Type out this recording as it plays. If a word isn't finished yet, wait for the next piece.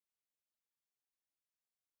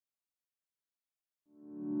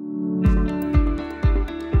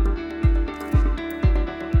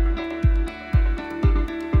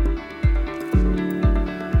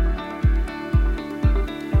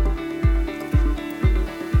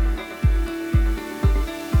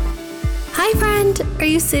Hi friend, are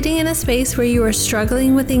you sitting in a space where you are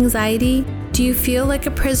struggling with anxiety? Do you feel like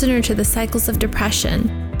a prisoner to the cycles of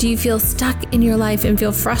depression? Do you feel stuck in your life and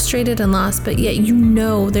feel frustrated and lost, but yet you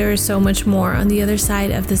know there is so much more on the other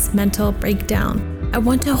side of this mental breakdown? I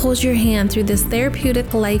want to hold your hand through this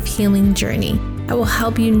therapeutic life healing journey. I will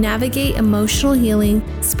help you navigate emotional healing,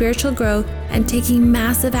 spiritual growth, and taking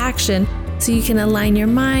massive action so you can align your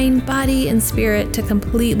mind, body, and spirit to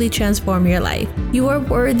completely transform your life. You are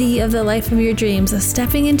worthy of the life of your dreams, of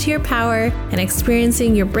stepping into your power and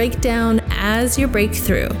experiencing your breakdown as your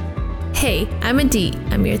breakthrough. Hey, I'm Adit.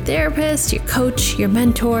 I'm your therapist, your coach, your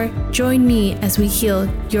mentor. Join me as we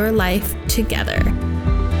heal your life together.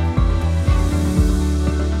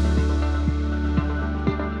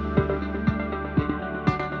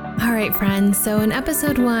 All right, friends. So in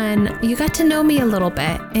episode 1, you got to know me a little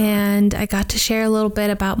bit, and I got to share a little bit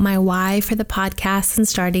about my why for the podcast and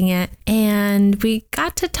starting it. And we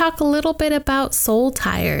got to talk a little bit about soul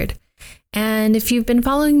tired. And if you've been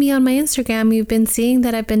following me on my Instagram, you've been seeing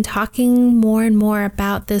that I've been talking more and more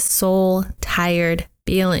about this soul tired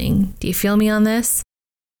feeling. Do you feel me on this?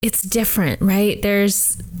 It's different, right?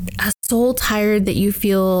 There's a soul tired that you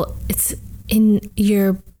feel it's in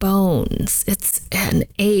your bones. It's an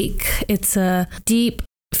ache. It's a deep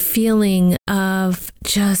feeling of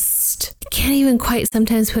just, you can't even quite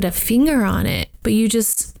sometimes put a finger on it, but you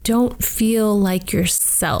just don't feel like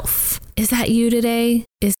yourself. Is that you today?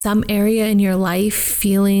 Is some area in your life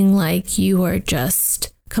feeling like you are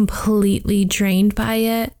just completely drained by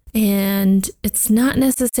it? And it's not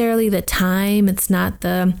necessarily the time. It's not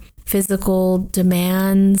the physical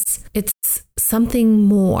demands. It's something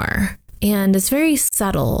more. And it's very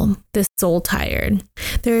subtle, this soul tired.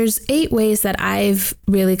 There's 8 ways that I've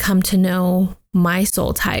really come to know my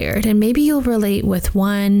soul tired. And maybe you'll relate with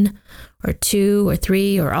 1 or 2 or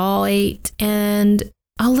 3 or all 8. And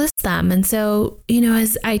I'll list them. And so,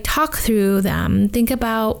 as I talk through them, think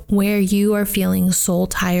about where you are feeling soul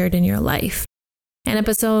tired in your life. In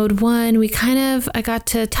episode 1, I got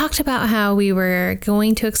to talk about how we were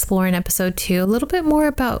going to explore in episode 2 a little bit more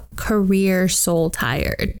about career soul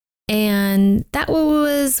tired. And that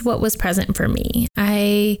was what was present for me.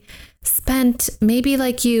 I spent, maybe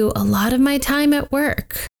like you, a lot of my time at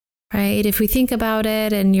work, right? If we think about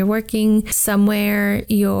it and you're working somewhere,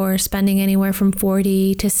 you're spending anywhere from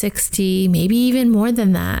 40 to 60, maybe even more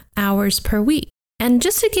than that, hours per week. And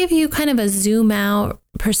just to give you kind of a zoom out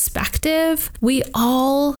perspective, we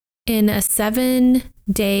all in a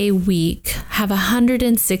 7-day week have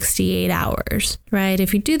 168 hours, right?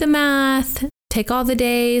 If you do the math, take all the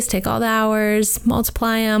days, take all the hours,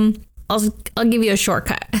 multiply them. I'll give you a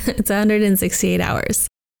shortcut. It's 168 hours.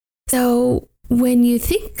 So when you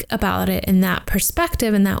think about it in that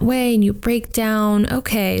perspective, in that way, and you break down,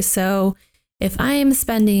 okay, so if I am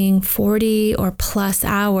spending 40 or plus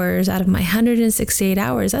hours out of my 168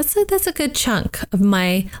 hours, that's a good chunk of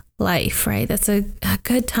my life, right? That's a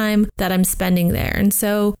good time that I'm spending there. And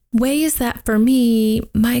so ways that for me,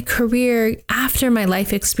 my career after my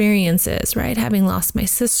life experiences, right? Having lost my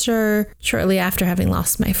sister, shortly after having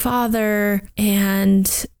lost my father,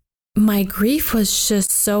 and my grief was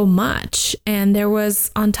just so much. And there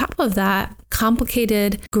was, on top of that,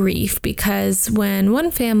 complicated grief because when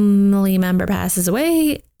one family member passes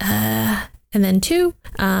away, and then 2,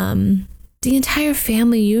 the entire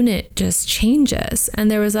family unit just changes. And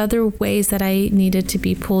there was other ways that I needed to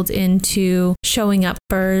be pulled into showing up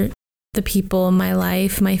for the people in my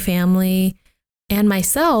life, my family, and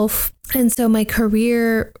myself. And so my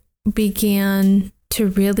career began to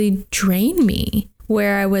really drain me.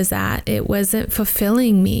 Where I was at, it wasn't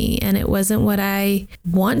fulfilling me and it wasn't what I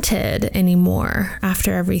wanted anymore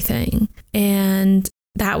after everything. And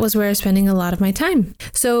that was where I was spending a lot of my time.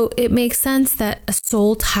 So it makes sense that a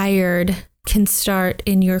soul tired can start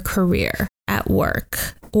in your career, at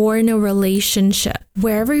work, or in a relationship.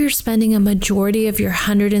 Wherever you're spending a majority of your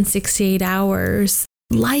 168 hours,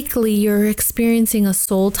 likely you're experiencing a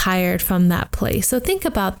soul tired from that place. So think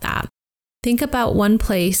about that. Think about one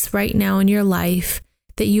place right now in your life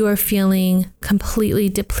that you are feeling completely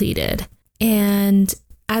depleted. And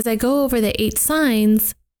as I go over the 8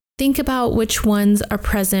 signs, think about which ones are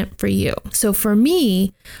present for you. So for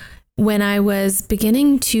me, when I was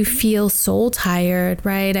beginning to feel soul tired,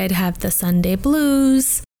 right, I'd have the Sunday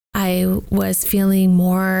blues. I was feeling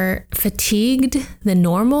more fatigued than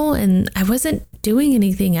normal, and I wasn't doing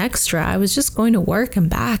anything extra. I was just going to work and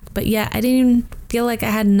back, but yet I didn't even feel like I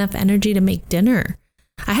had enough energy to make dinner.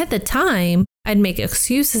 I had the time. I'd make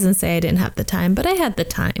excuses and say I didn't have the time, but I had the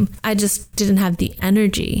time. I just didn't have the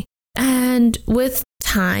energy. And with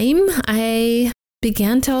time, I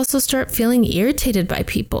began to also start feeling irritated by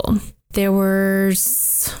people. there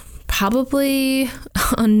was probably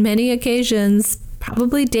on many occasions,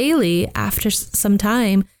 probably daily after some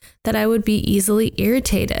time, that I would be easily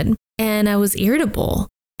irritated and I was irritable.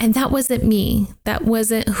 And that wasn't me. That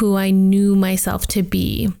wasn't who I knew myself to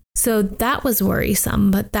be. So that was worrisome.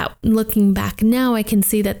 But that, looking back now, I can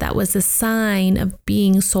see that that was a sign of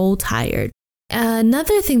being soul tired.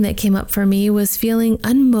 Another thing that came up for me was feeling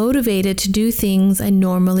unmotivated to do things I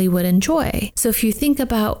normally would enjoy. So if you think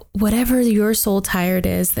about whatever your soul tired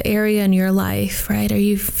is, the area in your life, right? Are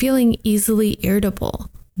you feeling easily irritable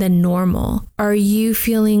than normal? Are you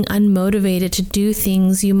feeling unmotivated to do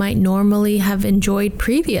things you might normally have enjoyed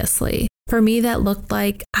previously? For me, that looked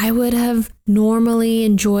like I would have normally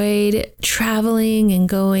enjoyed traveling and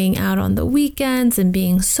going out on the weekends and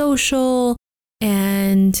being social,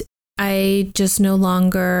 and I just no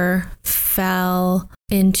longer fell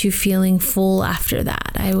into feeling full after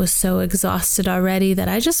that. I was so exhausted already that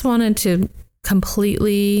I just wanted to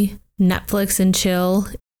completely Netflix and chill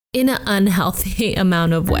in an unhealthy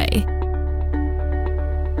amount of way.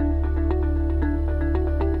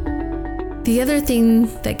 The other thing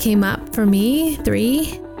that came up for me,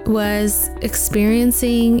 3, was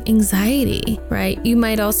experiencing anxiety, right? You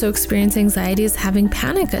might also experience anxiety as having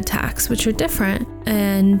panic attacks, which are different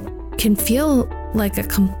and can feel like a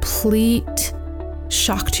complete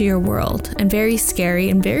shock to your world and very scary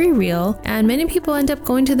and very real. And many people end up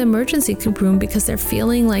going to the emergency room because they're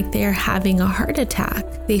feeling like they're having a heart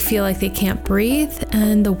attack. They feel like they can't breathe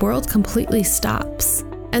and the world completely stops.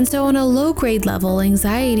 And so on a low grade level,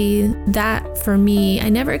 anxiety, that for me, I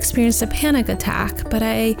never experienced a panic attack, but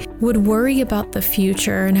I would worry about the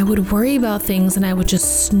future and I would worry about things and I would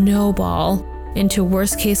just snowball into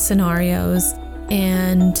worst case scenarios.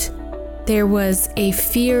 And there was a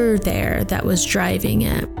fear there that was driving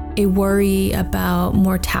it, a worry about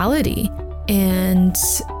mortality and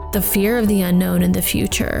the fear of the unknown in the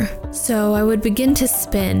future. So I would begin to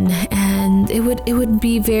spin, and it would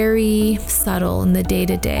be very subtle in the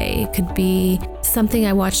day-to-day. It could be something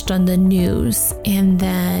I watched on the news, and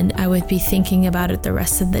then I would be thinking about it the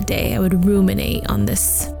rest of the day. I would ruminate on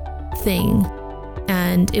this thing,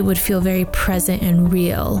 and it would feel very present and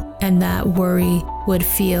real, and that worry would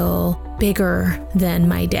feel bigger than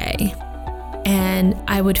my day. And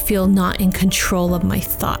I would feel not in control of my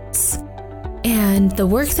thoughts. And the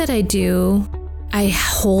work that I do, I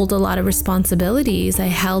hold a lot of responsibilities. I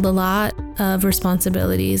held a lot of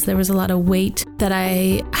responsibilities. There was a lot of weight that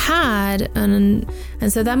I had. And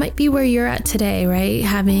so that might be where you're at today, right?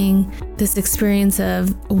 Having this experience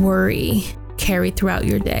of worry carried throughout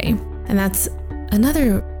your day. And that's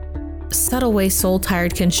another subtle way soul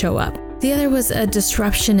tired can show up. The other was a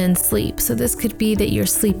disruption in sleep. So this could be that you're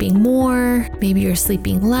sleeping more, maybe you're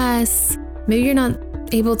sleeping less, maybe you're not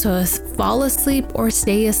able to fall asleep or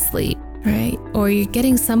stay asleep, right? Or you're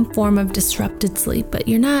getting some form of disrupted sleep, but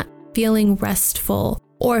you're not feeling restful.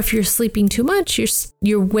 Or if you're sleeping too much,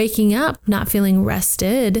 you're waking up not feeling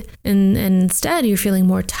rested, and instead you're feeling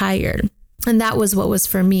more tired. And that was what was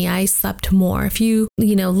for me. I slept more. If you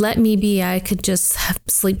let me be, I could just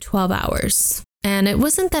sleep 12 hours. And it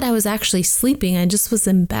wasn't that I was actually sleeping. I just was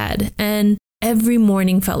in bed. And every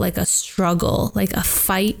morning felt like a struggle, like a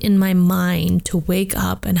fight in my mind to wake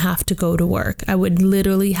up and have to go to work. I would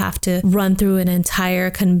literally have to run through an entire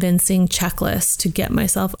convincing checklist to get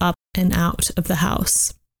myself up and out of the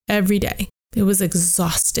house every day. It was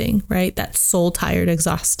exhausting, right? That soul tired,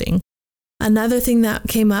 exhausting. Another thing that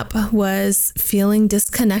came up was feeling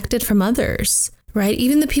disconnected from others, right?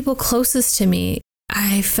 Even the people closest to me,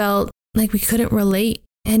 I felt like we couldn't relate.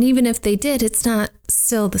 And even if they did, it's not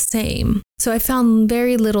still the same. So I found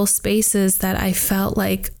very little spaces that I felt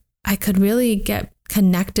like I could really get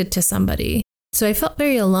connected to somebody. So I felt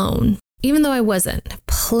very alone, even though I wasn't.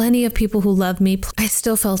 Plenty of people who loved me, I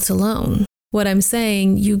still felt alone. What I'm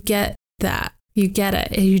saying, you get that. You get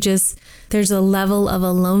it. There's a level of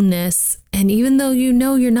aloneness. And even though you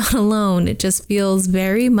know you're not alone, it just feels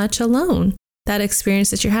very much alone. That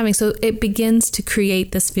experience that you're having. So it begins to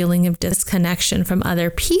create this feeling of disconnection from other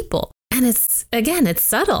people. And it's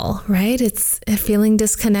subtle, right? It's feeling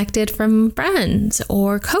disconnected from friends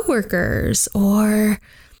or coworkers or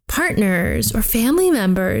partners or family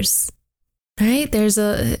members, right? There's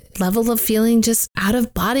a level of feeling just out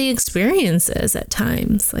of body experiences at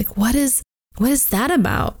times. Like, what is that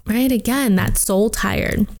about, right? Again, that soul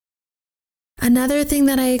tired. Another thing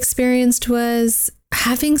that I experienced was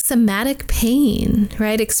having somatic pain,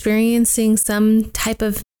 right? Experiencing some type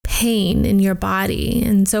of pain in your body.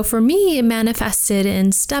 And so for me, it manifested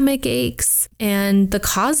in stomach aches. And the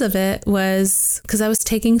cause of it was because I was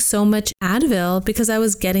taking so much Advil because I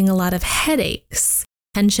was getting a lot of headaches.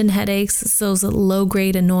 tension headaches, it's those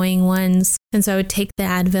low-grade annoying ones. And so I would take the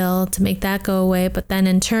Advil to make that go away. But then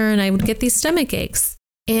in turn, I would get these stomach aches.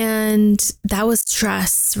 And that was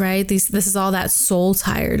stress, right? This is all that soul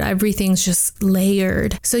tired. Everything's just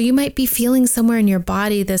layered. So you might be feeling somewhere in your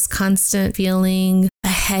body this constant feeling, a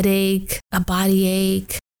headache, a body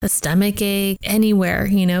ache, a stomach ache, anywhere,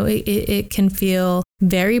 it can feel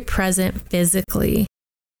very present physically.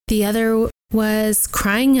 The other was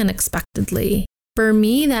crying unexpectedly. For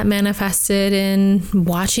me, that manifested in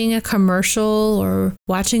watching a commercial or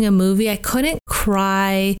watching a movie. I couldn't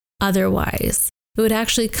cry otherwise. It would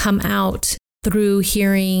actually come out through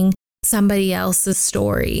hearing somebody else's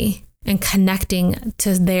story and connecting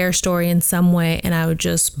to their story in some way, and I would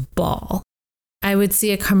just bawl. I would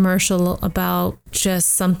see a commercial about just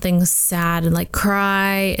something sad and like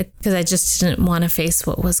cry because I just didn't want to face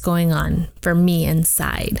what was going on for me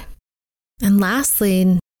inside. And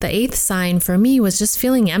lastly, the 8th sign for me was just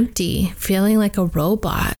feeling empty, feeling like a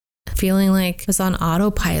robot, feeling like I was on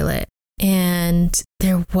autopilot. And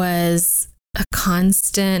there was a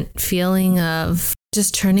constant feeling of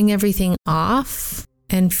just turning everything off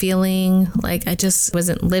and feeling like I just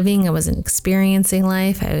wasn't living, I wasn't experiencing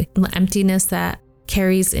life. Emptiness that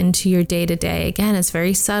carries into your day-to-day. Again, it's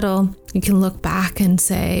very subtle. You can look back and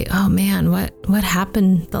say, oh man, what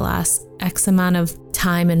happened the last X amount of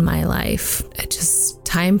time in my life?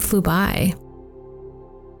 Time flew by.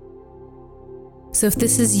 So if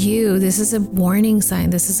this is you, this is a warning sign.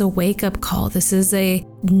 This is a wake-up call. This is a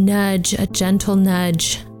nudge, a gentle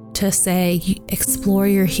nudge to say, explore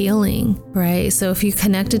your healing, right? So if you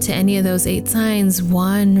connected to any of those 8 signs,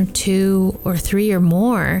 1 or 2 or 3 or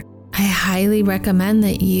more, I highly recommend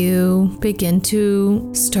that you begin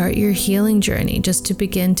to start your healing journey, just to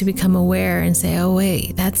begin to become aware and say, oh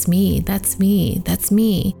wait, that's me, that's me, that's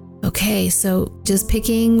me. Okay, so just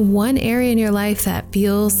picking one area in your life that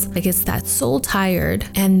feels like it's that soul tired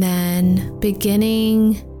and then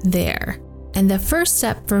beginning there. And the first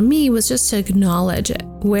step for me was just to acknowledge it.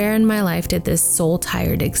 Where in my life did this soul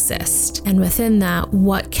tired exist? And within that,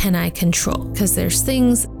 what can I control? Because there's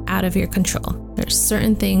things out of your control. There's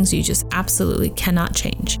certain things you just absolutely cannot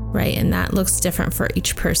change, right? And that looks different for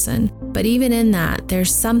each person. But even in that,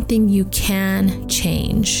 there's something you can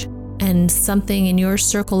change and something in your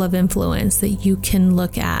circle of influence that you can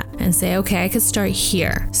look at and say, okay, I could start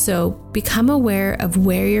here. So become aware of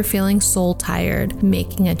where you're feeling soul tired,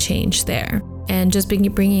 making a change there, and just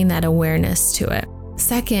bringing that awareness to it.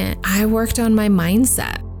 Second, I worked on my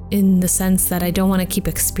mindset in the sense that I don't want to keep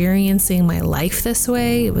experiencing my life this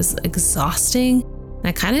way. It was exhausting. And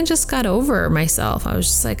I kind of just got over myself. I was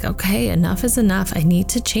just like, okay, enough is enough. I need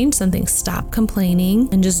to change something. Stop complaining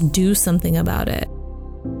and just do something about it.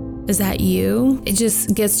 Is that you? It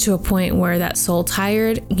just gets to a point where that soul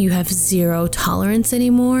tired, you have zero tolerance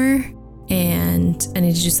anymore, and I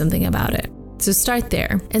need to do something about it. So start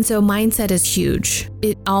there. And so mindset is huge.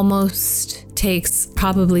 It almost takes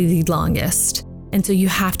probably the longest. And so you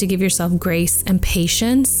have to give yourself grace and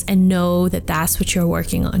patience and know that that's what you're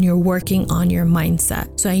working on. You're working on your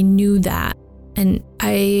mindset. So I knew that. And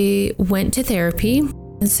I went to therapy.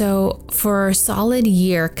 And so for a solid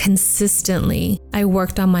year, consistently, I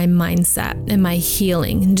worked on my mindset and my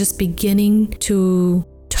healing and just beginning to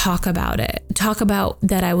talk about it. Talk about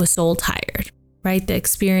that I was soul tired, right? The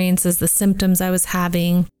experiences, the symptoms I was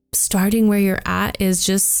having. Starting where you're at is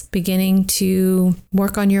just beginning to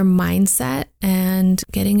work on your mindset and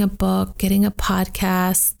getting a book, getting a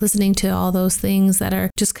podcast, listening to all those things that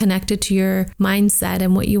are just connected to your mindset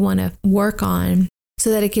and what you want to work on, so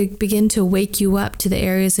that it could begin to wake you up to the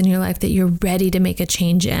areas in your life that you're ready to make a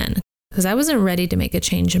change in. Because I wasn't ready to make a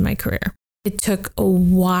change in my career. It took a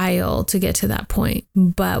while to get to that point.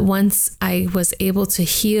 But once I was able to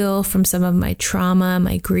heal from some of my trauma,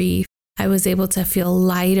 my grief, I was able to feel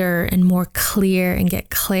lighter and more clear and get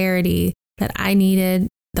clarity that I needed.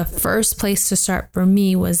 The first place to start for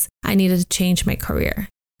me was I needed to change my career.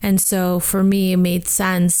 And so for me, it made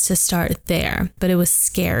sense to start there, but it was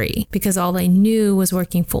scary because all I knew was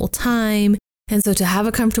working full time. And so to have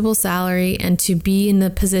a comfortable salary and to be in the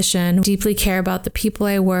position, deeply care about the people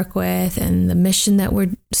I work with and the mission that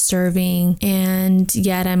we're serving, and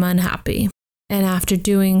yet I'm unhappy. And after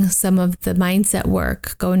doing some of the mindset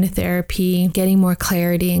work, going to therapy, getting more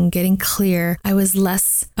clarity and getting clear, I was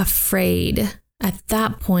less afraid at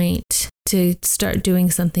that point to start doing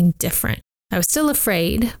something different. I was still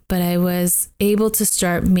afraid, but I was able to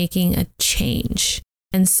start making a change.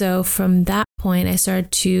 And so from that point, I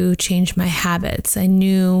started to change my habits. I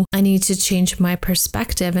knew I need to change my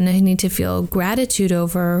perspective and I need to feel gratitude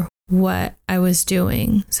over what I was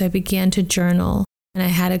doing. So I began to journal. and I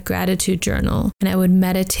had a gratitude journal and I would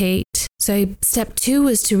meditate. So step 2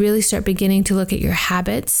 was to really start beginning to look at your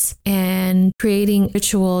habits and creating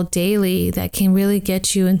ritual daily that can really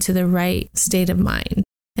get you into the right state of mind.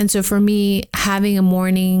 And so for me, having a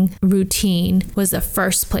morning routine was the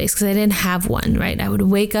first place because I didn't have one, right? I would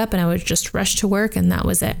wake up and I would just rush to work and that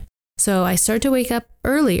was it. So I started to wake up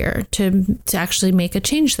earlier to actually make a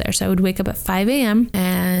change there. So I would wake up at 5 a.m.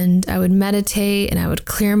 and I would meditate and I would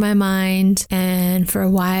clear my mind. And for a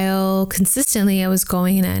while, consistently, I was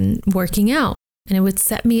going and working out and it would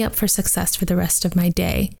set me up for success for the rest of my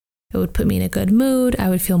day. It would put me in a good mood. I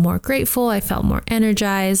would feel more grateful. I felt more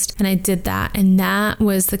energized and I did that. And that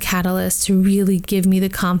was the catalyst to really give me the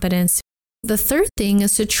confidence. The third thing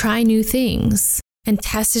is to try new things and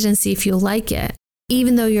test it and see if you like it.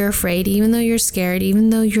 Even though you're afraid, even though you're scared,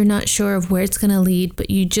 even though you're not sure of where it's going to lead, but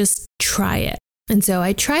you just try it. And so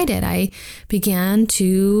I tried it. I began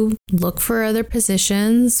to look for other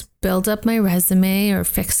positions, build up my resume or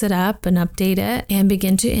fix it up and update it and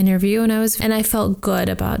begin to interview. And I felt good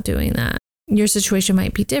about doing that. Your situation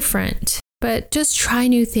might be different, but just try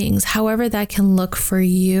new things, however that can look for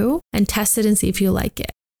you, and test it and see if you like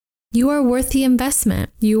it. You are worth the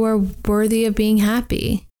investment. You are worthy of being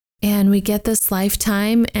happy. And we get this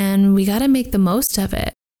lifetime and we got to make the most of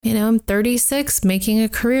it. You know, I'm 36, making a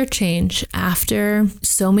career change after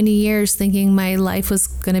so many years thinking my life was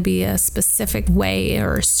going to be a specific way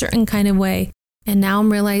or a certain kind of way. And now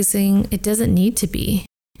I'm realizing it doesn't need to be.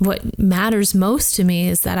 What matters most to me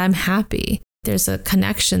is that I'm happy. There's a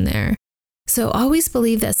connection there. So always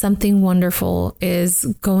believe that something wonderful is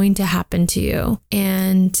going to happen to you.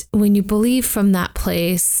 And when you believe from that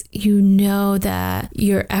place, you know that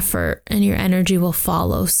your effort and your energy will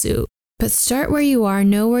follow suit. But start where you are,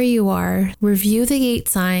 know where you are, review the 8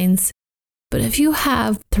 signs. But if you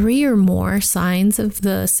have 3 or more signs of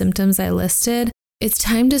the symptoms I listed, it's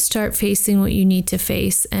time to start facing what you need to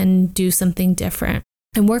face and do something different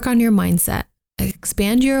and work on your mindset.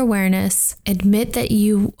 Expand your awareness, admit that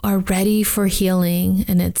you are ready for healing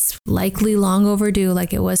and it's likely long overdue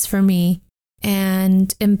like it was for me,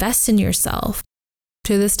 and invest in yourself.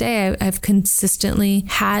 To this day, I've consistently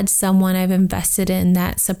had someone I've invested in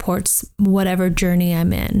that supports whatever journey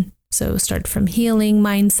I'm in. So start from healing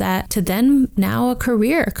mindset to then now a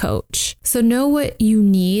career coach. So know what you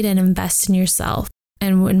need and invest in yourself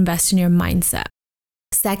and invest in your mindset.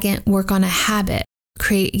 Second, work on a habit.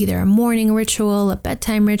 Create either a morning ritual, a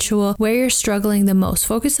bedtime ritual, where you're struggling the most.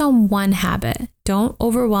 Focus on one habit. Don't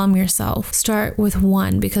overwhelm yourself. Start with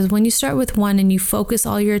one, because when you start with one and you focus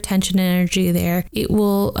all your attention and energy there, it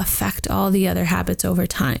will affect all the other habits over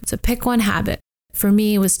time. So pick one habit. For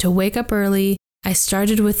me, it was to wake up early. I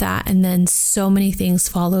started with that and then so many things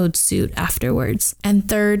followed suit afterwards. And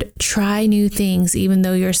third, try new things even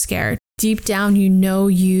though you're scared. Deep down, you know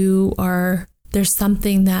there's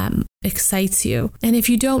something that excites you. And if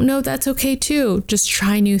you don't know, that's okay too. Just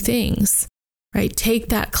try new things, right? Take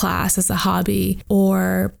that class as a hobby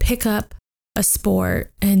or pick up a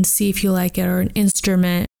sport and see if you like it, or an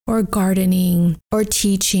instrument, or gardening, or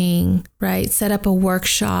teaching, right? Set up a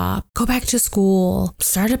workshop, go back to school,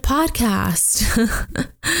 start a podcast,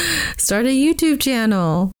 start a YouTube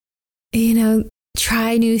channel,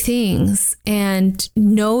 try new things and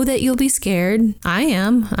know that you'll be scared.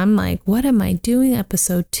 I'm like, what am I doing?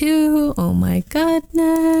 Episode 2. Oh my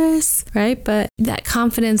goodness. Right. But that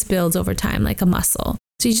confidence builds over time like a muscle.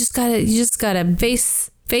 So you just gotta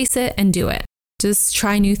face it and do it. Just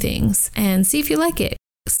try new things and see if you like it.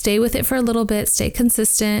 Stay with it for a little bit, stay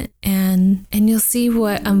consistent, and you'll see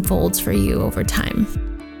what unfolds for you over time.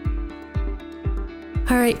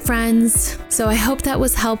 All right, friends. So I hope that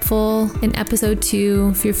was helpful in episode 2.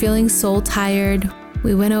 If you're feeling soul tired,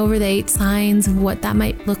 we went over the 8 signs of what that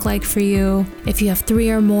might look like for you. If you have 3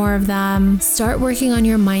 or more of them, start working on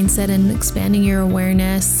your mindset and expanding your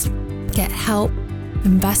awareness. Get help.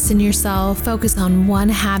 Invest in yourself. Focus on one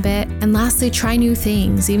habit. And lastly, try new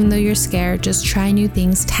things. Even though you're scared, just try new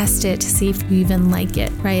things. Test it to see if you even like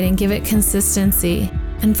it, right? And give it consistency.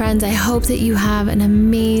 And friends, I hope that you have an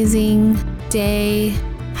amazing day.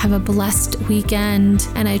 Have a blessed weekend.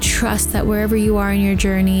 And I trust that wherever you are in your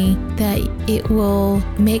journey, that it will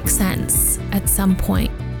make sense at some point.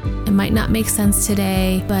 It might not make sense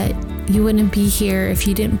today, but you wouldn't be here if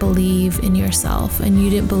you didn't believe in yourself and you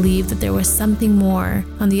didn't believe that there was something more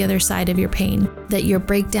on the other side of your pain, that your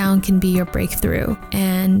breakdown can be your breakthrough.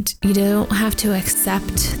 And you don't have to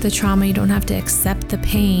accept the trauma, you don't have to accept the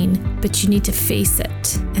pain, but you need to face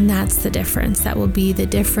it. And that's the difference. That will be the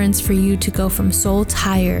difference for you to go from soul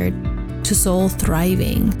tired to soul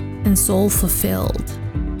thriving and soul fulfilled.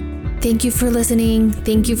 Thank you for listening.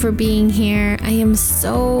 Thank you for being here. I am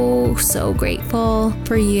so grateful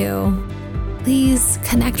for you. Please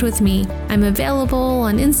connect with me. I'm available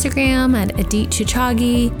on Instagram at Adit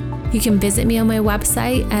Chichagi. You can visit me on my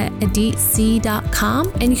website at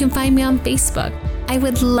aditc.com, and you can find me on Facebook. I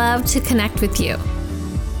would love to connect with you.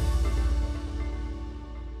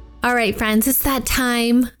 All right, friends, it's that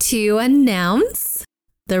time to announce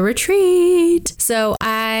the retreat. So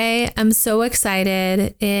I am so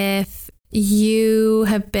excited. If you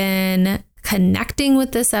have been connecting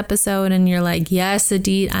with this episode and you're like, yes,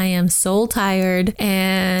 Adit, I am soul tired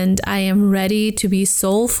and I am ready to be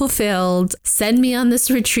soul fulfilled, send me on this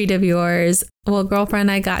retreat of yours. Well, girlfriend,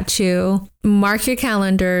 I got you. Mark your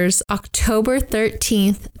calendars, October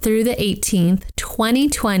 13th through the 18th,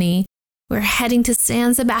 2020. We're heading to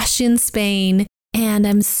San Sebastian, Spain, and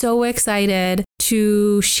I'm so excited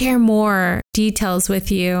to share more details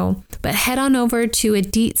with you. But head on over to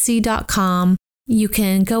aditc.com. You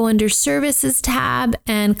can go under Services tab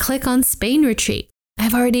and click on Spain Retreat.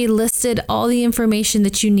 I've already listed all the information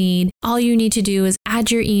that you need. All you need to do is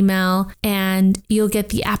add your email and you'll get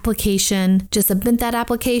the application. Just submit that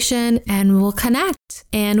application and we'll connect.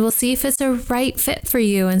 And we'll see if it's a right fit for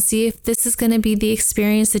you and see if this is going to be the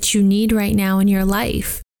experience that you need right now in your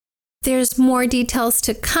life. There's more details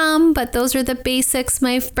to come, but those are the basics,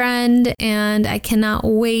 my friend, and I cannot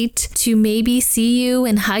wait to maybe see you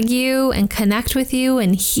and hug you and connect with you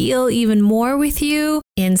and heal even more with you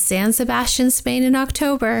in San Sebastian, Spain in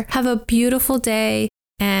October. Have a beautiful day,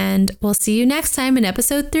 and we'll see you next time in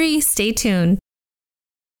episode 3. Stay tuned.